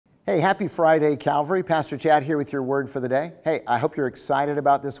Hey, happy Friday, Calvary. Pastor Chad here with your word for the day. Hey, I hope you're excited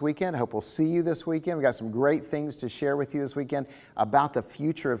about this weekend. I hope we'll see you this weekend. We've got some great things to share with you this weekend about the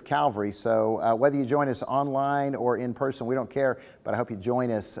future of Calvary. So whether you join us online or in person, we don't care, but I hope you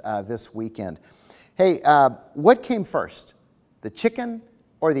join us this weekend. Hey, what came first, the chicken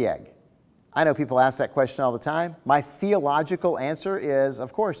or the egg? I know people ask that question all the time. My theological answer is,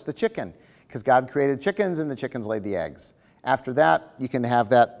 of course, the chicken, because God created chickens and the chickens laid the eggs. After that, you can have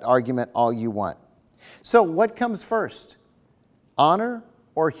that argument all you want. So what comes first, honor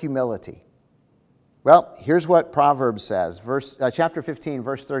or humility? Well, here's what Proverbs says. Chapter 15,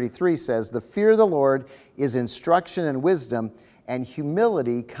 verse 33 says, "The fear of the Lord is instruction and wisdom, and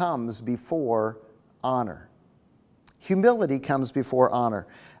humility comes before honor." Humility comes before honor.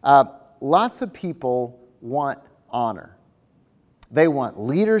 Lots of people want honor. They want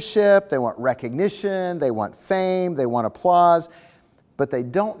leadership, they want recognition, they want fame, they want applause, but they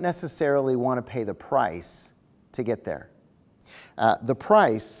don't necessarily want to pay the price to get there. The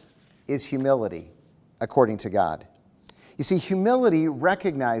price is humility, according to God. You see, humility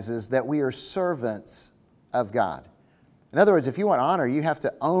recognizes that we are servants of God. In other words, if you want honor, you have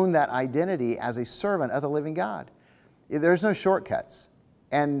to own that identity as a servant of the living God. There's no shortcuts.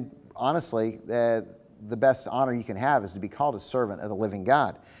 And honestly, the best honor you can have is to be called a servant of the living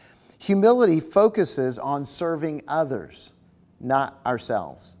God. Humility focuses on serving others, not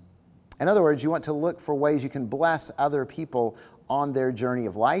ourselves. In other words, you want to look for ways you can bless other people on their journey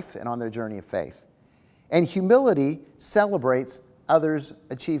of life and on their journey of faith. And humility celebrates others'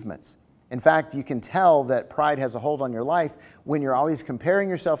 achievements. In fact, you can tell that pride has a hold on your life when you're always comparing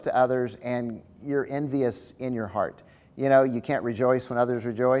yourself to others and you're envious in your heart. You know, you can't rejoice when others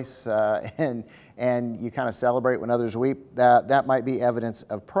rejoice, and you kind of celebrate when others weep. That might be evidence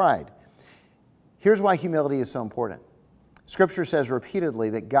of pride. Here's why humility is so important. Scripture says repeatedly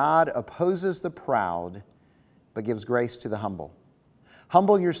that God opposes the proud, but gives grace to the humble.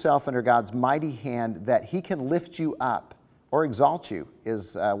 Humble yourself under God's mighty hand that He can lift you up, or exalt you,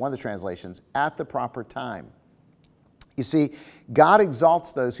 is one of the translations, at the proper time. You see, God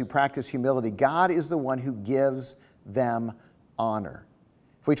exalts those who practice humility. God is the one who gives them honor.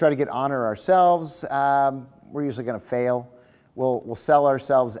 If we try to get honor ourselves, we're usually going to fail. We'll sell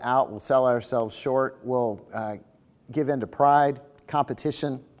ourselves out. We'll sell ourselves short. We'll give in to pride,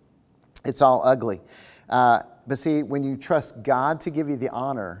 competition. It's all ugly. But see, when you trust God to give you the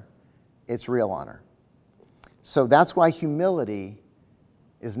honor, it's real honor. So that's why humility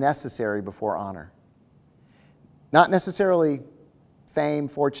is necessary before honor. Not necessarily fame,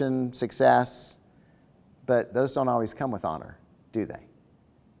 fortune, success, but those don't always come with honor, do they?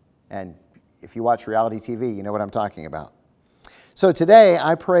 And if you watch reality TV, you know what I'm talking about. So today,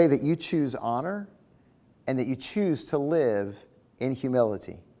 I pray that you choose honor and that you choose to live in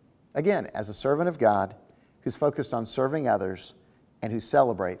humility. Again, as a servant of God who's focused on serving others and who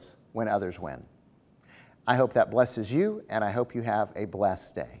celebrates when others win. I hope that blesses you, and I hope you have a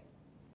blessed day.